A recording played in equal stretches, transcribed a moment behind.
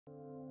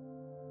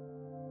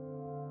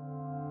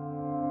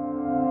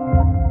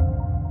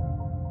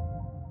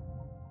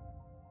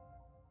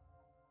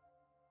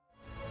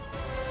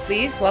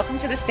please welcome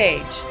to the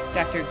stage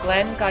Dr.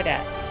 Glenn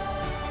Gaudette.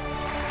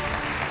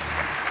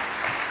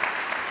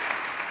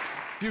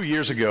 A few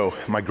years ago,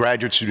 my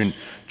graduate student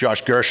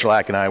Josh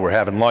Gershlak and I were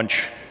having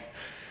lunch.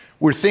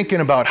 We were thinking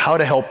about how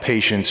to help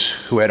patients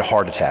who had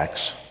heart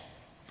attacks.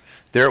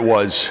 There it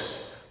was,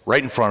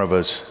 right in front of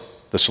us,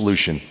 the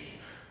solution,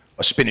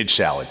 a spinach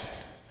salad.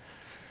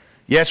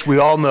 Yes, we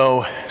all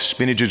know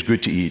spinach is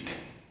good to eat,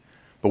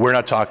 but we're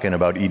not talking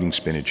about eating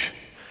spinach.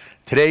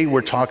 Today,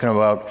 we're talking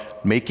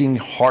about making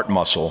heart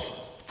muscle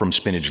from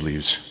spinach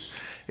leaves.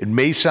 It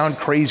may sound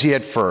crazy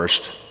at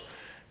first,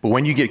 but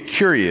when you get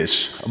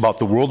curious about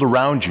the world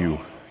around you,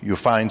 you'll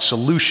find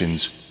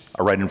solutions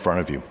are right in front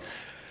of you.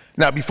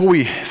 Now, before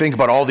we think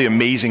about all the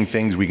amazing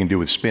things we can do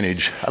with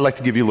spinach, I'd like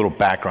to give you a little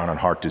background on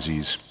heart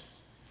disease.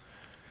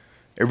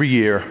 Every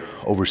year,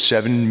 over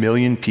 7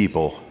 million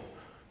people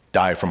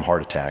die from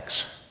heart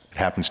attacks. It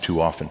happens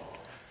too often.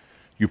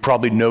 You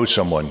probably know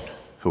someone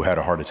who had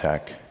a heart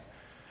attack.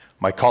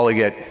 My colleague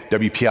at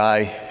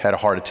WPI had a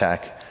heart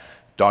attack.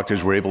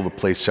 Doctors were able to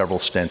place several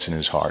stents in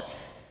his heart.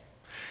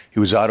 He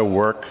was out of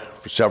work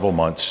for several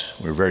months.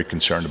 We were very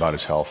concerned about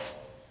his health.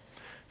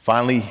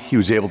 Finally, he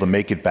was able to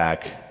make it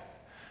back,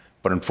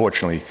 but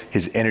unfortunately,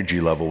 his energy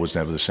level was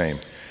never the same.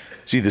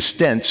 See, the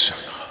stents,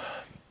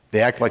 they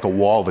act like a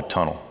wall of a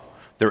tunnel.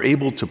 They're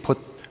able to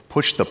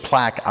push the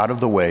plaque out of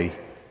the way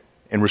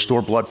and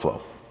restore blood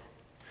flow.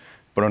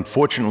 But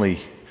unfortunately,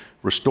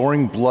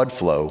 restoring blood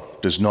flow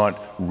does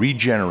not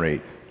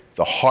regenerate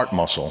the heart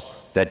muscle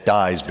that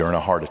dies during a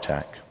heart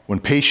attack. When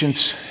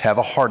patients have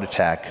a heart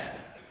attack,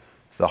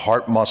 the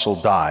heart muscle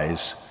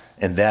dies,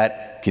 and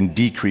that can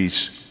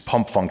decrease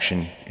pump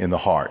function in the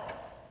heart.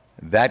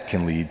 That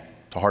can lead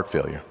to heart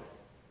failure.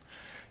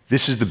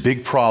 This is the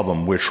big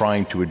problem we're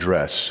trying to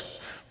address,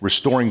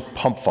 restoring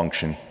pump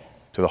function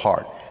to the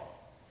heart.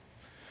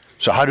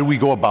 So how do we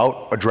go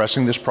about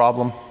addressing this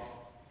problem?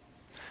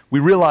 We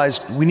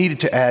realized we needed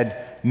to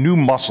add new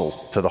muscle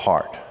to the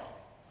heart.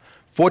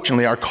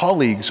 Fortunately, our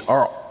colleagues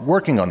are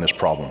working on this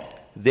problem.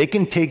 They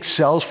can take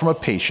cells from a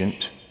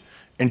patient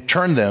and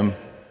turn them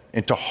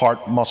into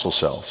heart muscle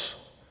cells.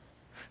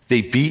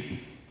 They beat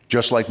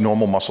just like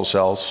normal muscle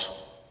cells,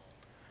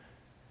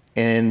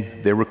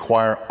 and they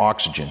require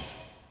oxygen,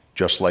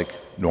 just like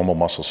normal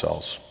muscle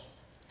cells.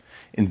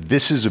 And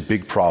this is a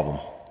big problem,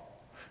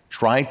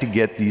 trying to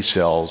get these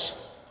cells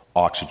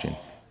oxygen.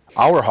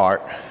 Our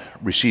heart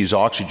receives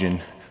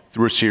oxygen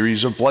through a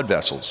series of blood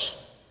vessels.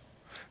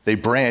 They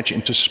branch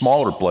into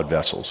smaller blood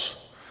vessels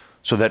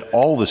so that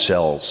all the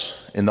cells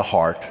in the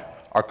heart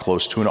are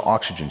close to an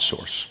oxygen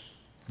source.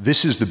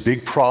 This is the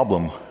big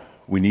problem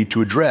we need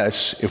to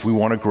address if we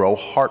want to grow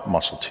heart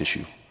muscle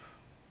tissue.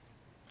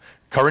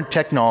 Current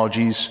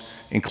technologies,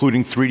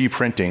 including 3D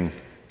printing,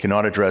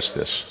 cannot address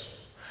this.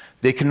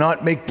 They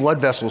cannot make blood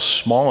vessels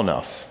small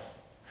enough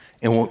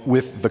and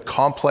with the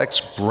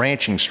complex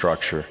branching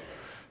structure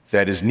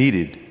that is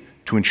needed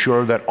to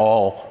ensure that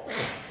all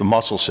the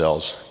muscle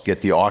cells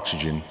get the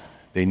oxygen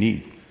they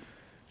need.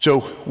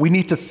 So we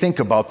need to think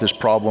about this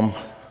problem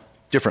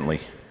differently.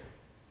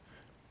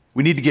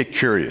 We need to get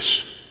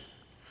curious.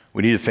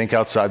 We need to think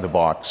outside the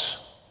box.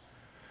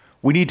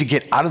 We need to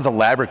get out of the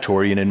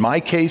laboratory, and in my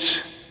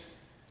case,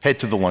 head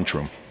to the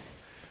lunchroom.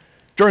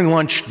 During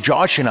lunch,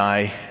 Josh and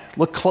I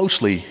looked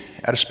closely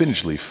at a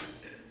spinach leaf.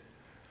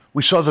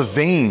 We saw the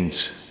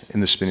veins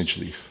in the spinach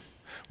leaf.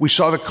 We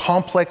saw the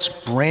complex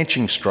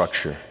branching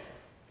structure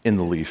in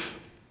the leaf.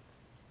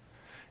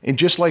 And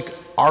just like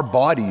our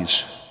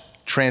bodies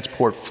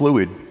transport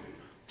fluid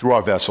through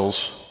our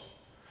vessels,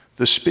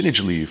 the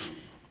spinach leaf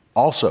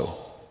also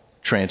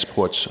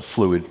transports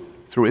fluid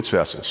through its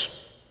vessels.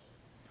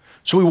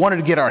 So we wanted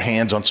to get our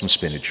hands on some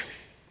spinach.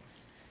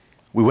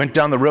 We went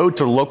down the road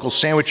to the local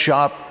sandwich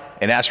shop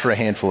and asked for a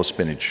handful of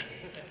spinach.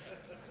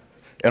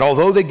 And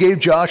although they gave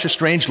Josh a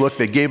strange look,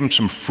 they gave him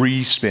some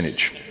free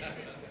spinach.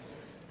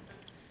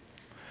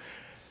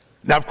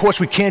 Now, of course,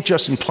 we can't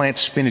just implant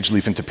spinach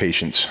leaf into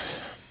patients.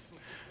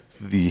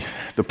 The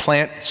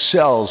plant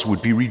cells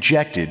would be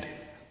rejected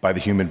by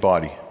the human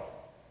body.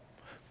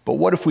 But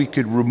what if we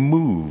could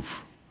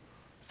remove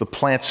the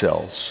plant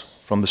cells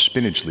from the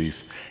spinach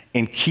leaf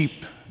and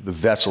keep the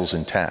vessels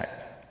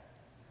intact?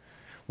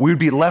 We would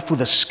be left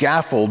with a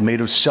scaffold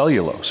made of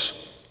cellulose.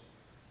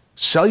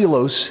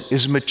 Cellulose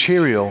is a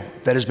material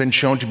that has been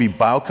shown to be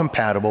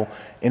biocompatible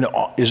and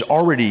is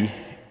already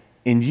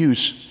in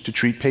use to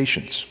treat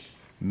patients.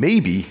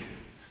 Maybe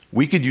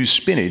we could use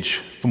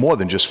spinach for more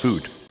than just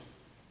food.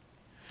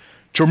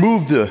 To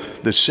remove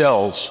the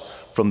cells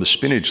from the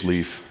spinach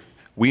leaf,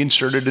 we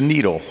inserted a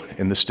needle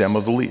in the stem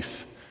of the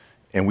leaf,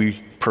 and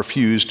we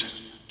perfused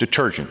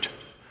detergent.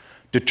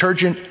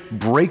 Detergent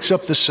breaks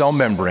up the cell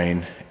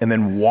membrane and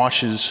then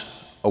washes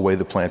away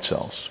the plant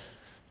cells.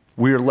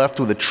 We are left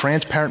with a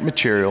transparent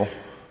material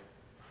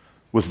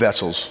with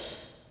vessels,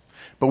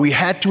 but we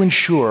had to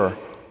ensure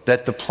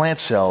that the plant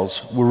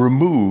cells were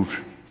removed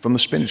from the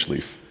spinach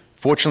leaf.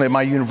 Fortunately, at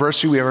my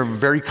university, we have a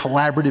very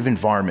collaborative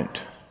environment.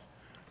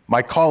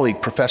 My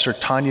colleague, Professor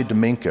Tanya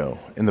Dominko,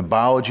 in the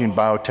Biology and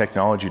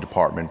Biotechnology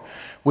Department,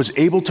 was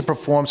able to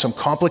perform some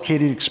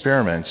complicated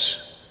experiments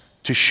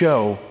to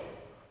show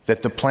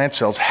that the plant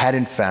cells had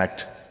in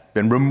fact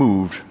been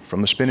removed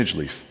from the spinach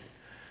leaf.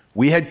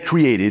 We had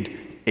created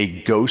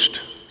a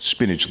ghost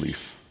spinach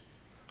leaf,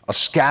 a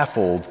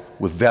scaffold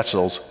with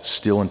vessels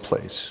still in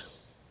place.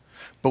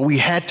 But we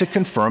had to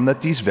confirm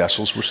that these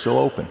vessels were still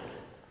open.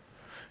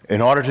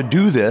 In order to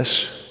do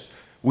this,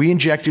 we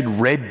injected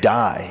red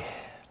dye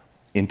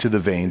into the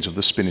veins of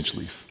the spinach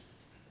leaf.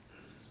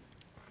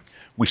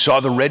 We saw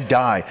the red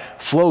dye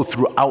flow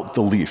throughout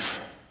the leaf.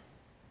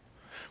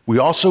 We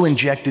also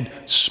injected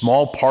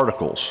small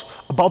particles,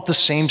 about the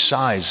same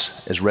size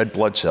as red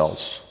blood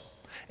cells,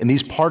 and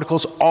these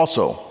particles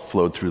also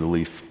flowed through the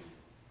leaf.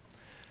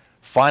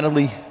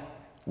 Finally,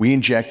 we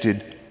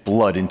injected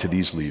blood into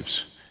these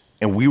leaves,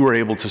 and we were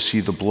able to see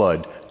the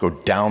blood go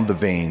down the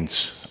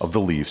veins of the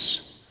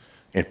leaves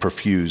and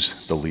perfuse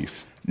the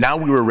leaf. Now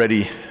we were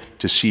ready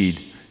to seed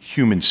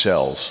human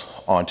cells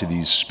onto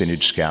these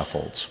spinach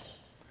scaffolds.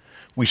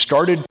 We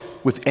started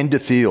with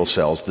endothelial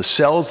cells, the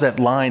cells that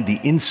line the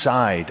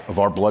inside of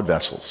our blood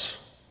vessels.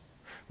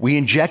 We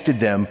injected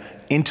them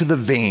into the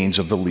veins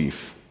of the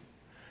leaf.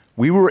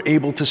 We were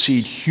able to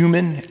seed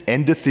human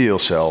endothelial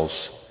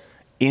cells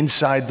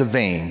inside the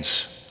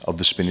veins of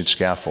the spinach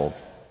scaffold.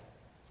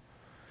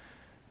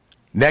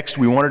 Next,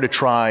 we wanted to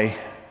try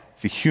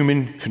the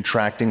human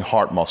contracting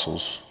heart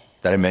muscles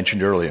that I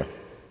mentioned earlier.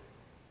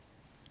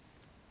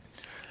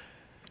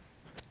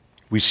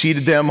 We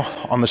seeded them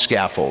on the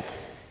scaffold.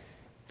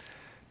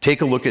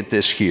 Take a look at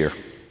this here.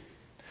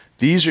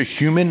 These are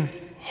human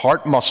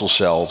heart muscle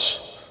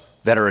cells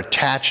that are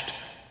attached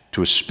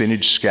to a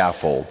spinach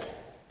scaffold,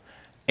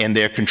 and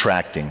they're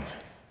contracting.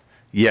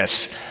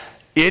 Yes,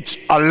 it's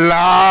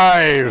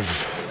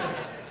alive!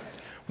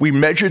 We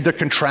measured the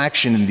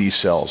contraction in these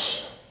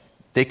cells.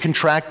 They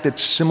contract at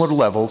similar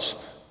levels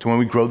to when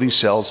we grow these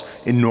cells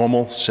in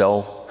normal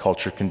cell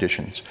culture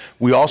conditions.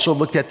 We also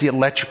looked at the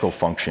electrical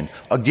function.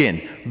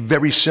 Again,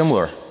 very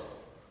similar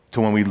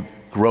to when we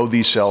grow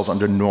these cells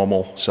under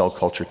normal cell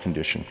culture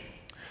condition.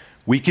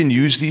 We can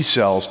use these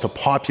cells to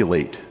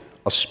populate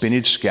a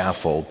spinach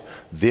scaffold,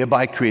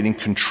 thereby creating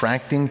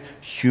contracting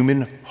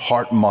human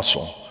heart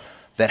muscle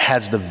that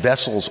has the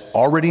vessels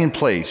already in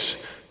place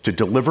to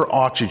deliver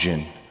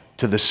oxygen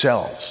to the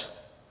cells.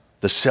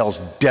 The cells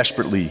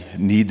desperately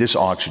need this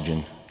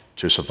oxygen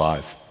to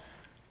survive.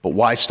 But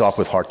why stop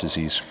with heart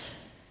disease?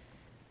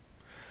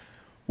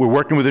 We're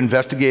working with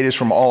investigators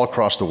from all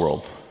across the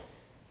world.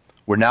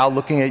 We're now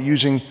looking at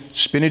using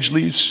spinach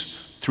leaves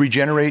to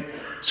regenerate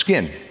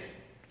skin.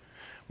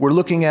 We're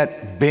looking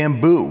at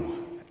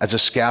bamboo as a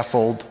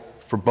scaffold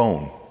for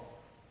bone,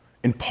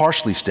 and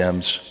parsley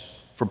stems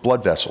for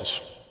blood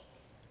vessels.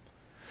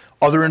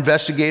 Other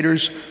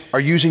investigators are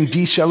using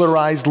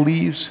decellularized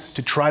leaves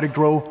to try to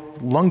grow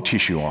lung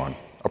tissue on,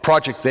 a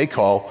project they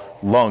call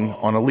Lung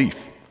on a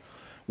Leaf.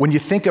 When you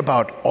think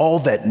about all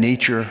that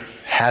nature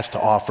has to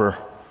offer,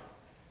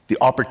 the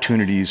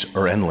opportunities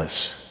are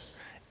endless.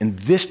 And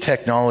this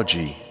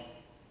technology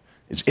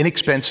is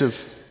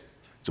inexpensive,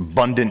 it's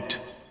abundant,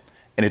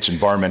 and it's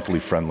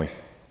environmentally friendly.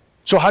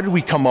 So how did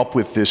we come up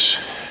with this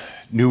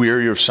new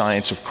area of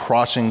science of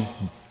crossing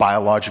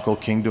biological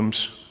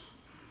kingdoms?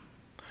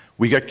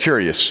 We got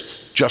curious,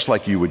 just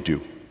like you would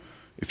do.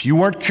 If you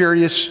weren't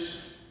curious,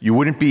 you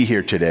wouldn't be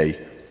here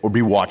today or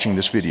be watching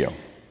this video.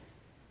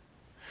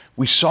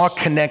 We saw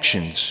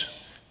connections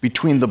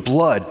between the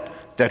blood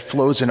that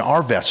flows in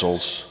our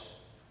vessels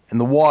and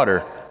the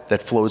water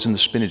that flows in the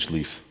spinach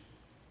leaf.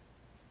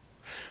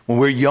 When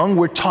we're young,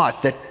 we're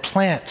taught that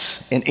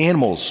plants and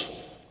animals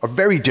are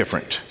very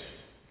different.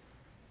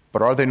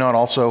 But are they not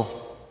also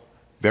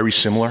very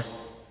similar?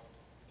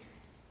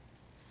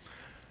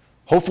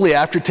 Hopefully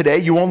after today,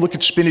 you won't look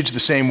at spinach the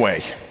same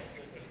way.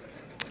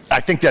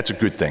 I think that's a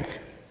good thing.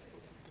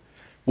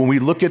 When we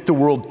look at the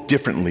world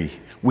differently,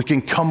 we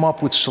can come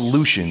up with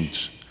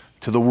solutions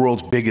to the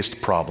world's biggest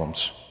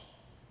problems.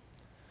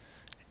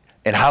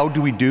 And how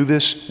do we do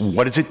this?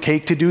 What does it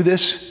take to do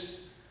this?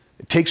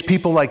 It takes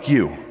people like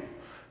you,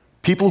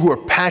 people who are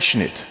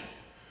passionate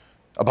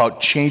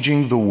about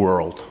changing the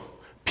world,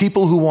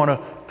 people who want to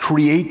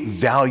create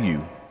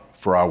value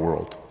for our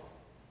world.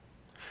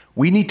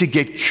 We need to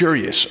get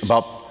curious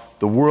about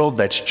the world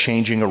that's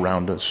changing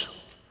around us.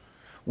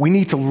 We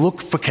need to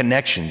look for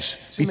connections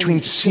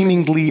between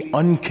seemingly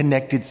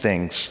unconnected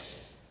things.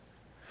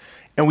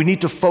 And we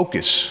need to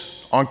focus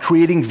on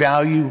creating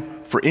value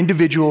for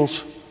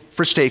individuals,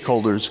 for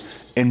stakeholders,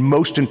 and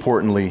most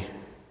importantly,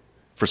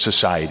 for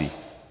society.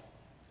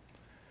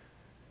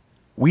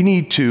 We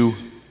need to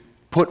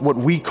put what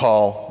we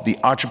call the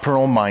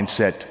entrepreneurial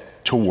mindset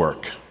to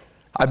work.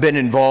 I've been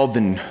involved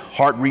in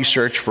heart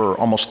research for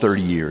almost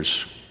 30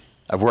 years.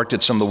 I've worked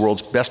at some of the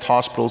world's best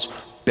hospitals,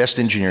 best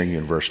engineering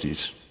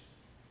universities.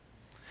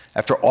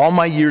 After all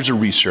my years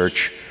of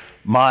research,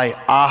 my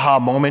aha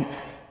moment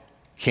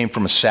came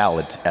from a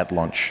salad at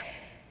lunch.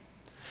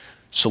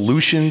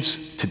 Solutions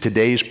to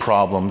today's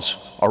problems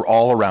are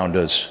all around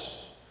us.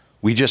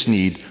 We just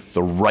need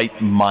the right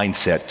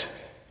mindset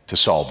to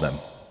solve them.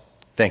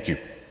 Thank you.